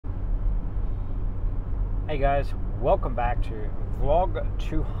Hey guys, welcome back to vlog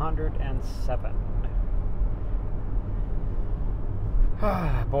 207.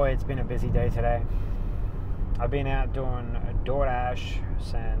 Boy, it's been a busy day today. I've been out doing DoorDash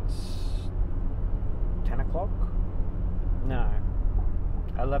since 10 o'clock? No,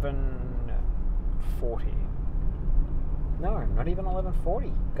 11:40. No, not even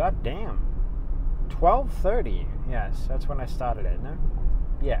 11:40. God damn. 12:30. Yes, that's when I started it, no?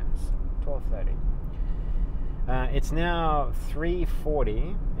 Yes, 12:30. It's now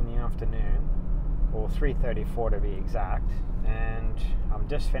 3:40 in the afternoon, or 3:34 to be exact, and I'm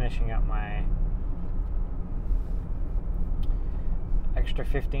just finishing up my extra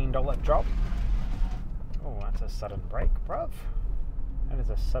 $15 job. Oh, that's a sudden break, bruv. That is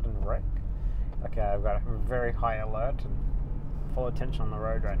a sudden break. Okay, I've got a very high alert and full attention on the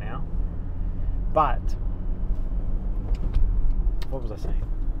road right now. But, what was I saying?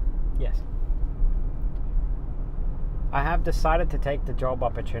 Yes. I have decided to take the job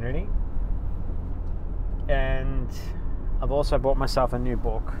opportunity, and I've also bought myself a new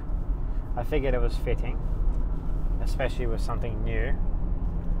book. I figured it was fitting, especially with something new.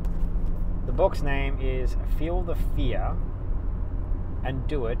 The book's name is Feel the Fear and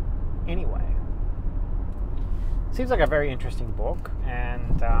Do It Anyway. Seems like a very interesting book,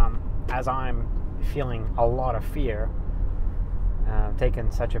 and as I'm feeling a lot of fear, taken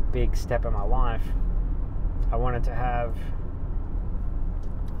such a big step in my life, I wanted to have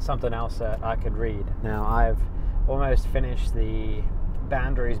something else that I could read. Now, I've almost finished the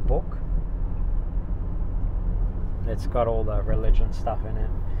Boundaries book. It's got all the religion stuff in it.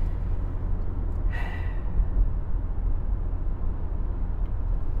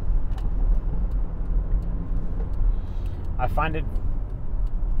 I find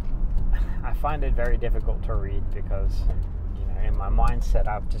it very difficult to read because, you know, in my mindset,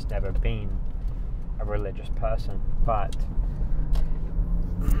 I've just never been a religious person. But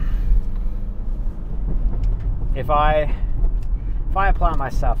if I apply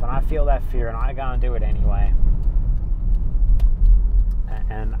myself and I feel that fear and I go and do it anyway,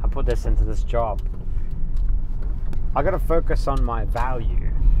 and I put this into this job, I got to focus on my value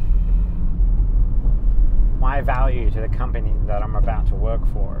to the company that I'm about to work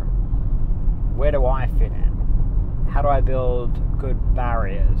for. Where do I fit in? How do I build good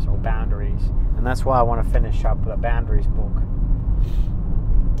barriers or boundaries? And that's why I want to finish up the Boundaries book.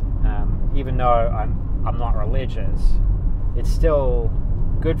 Even though I'm not religious, it's still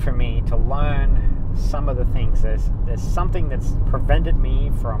good for me to learn some of the things. There's something that's prevented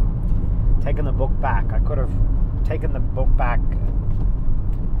me from taking the book back. I could have taken the book back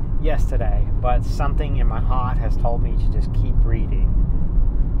yesterday, but something in my heart has told me to just keep reading.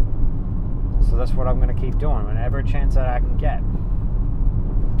 So that's what I'm going to keep doing whenever a chance that I can get.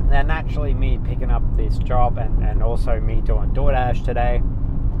 And naturally, me picking up this job and also me doing DoorDash today,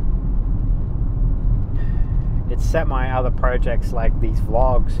 it's set my other projects like these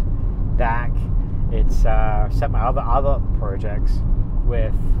vlogs back. It's set my other projects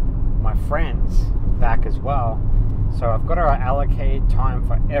with my friends back as well. So I've got to allocate time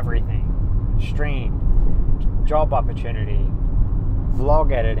for everything. Stream, job opportunity,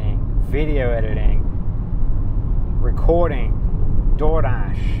 vlog editing, video editing, recording,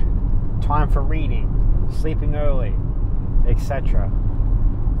 DoorDash, time for reading, sleeping early, etc.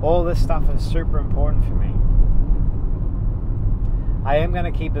 All this stuff is super important for me. I am going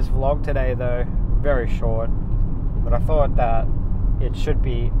to keep this vlog today though very short, but I thought that it should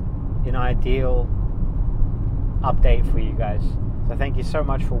be an ideal update for you guys. So thank you so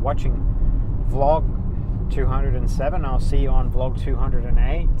much for watching vlog 207. I'll see you on vlog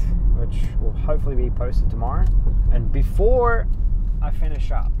 208, which will hopefully be posted tomorrow. And before I finish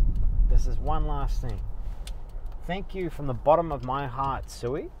up, this is one last thing. Thank you from the bottom of my heart,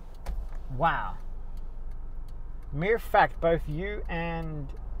 Sui. Wow. Mere fact, both you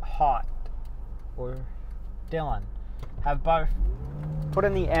and Hot, or Dylan, have both put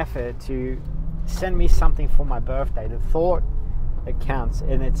in the effort to send me something for my birthday. The thought, it counts,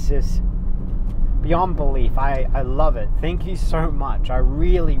 and it's just beyond belief. I love it. Thank you so much. I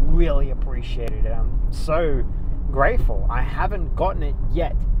really, really appreciate it. I'm so grateful. I haven't gotten it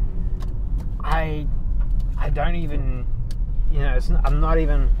yet. I don't even, you know, I'm not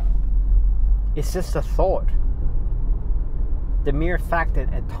even, it's just a thought. The mere fact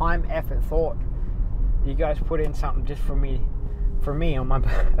that a time, effort, thought, you guys put in something just for me on my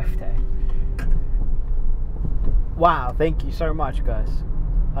birthday. Wow, thank you so much, guys.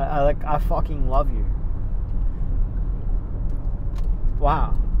 I fucking love you.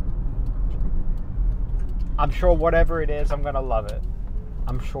 Wow. I'm sure whatever it is, I'm gonna love it.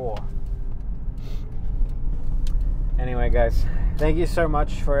 I'm sure. Anyway, guys, thank you so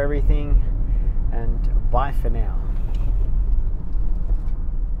much for everything, and bye for now.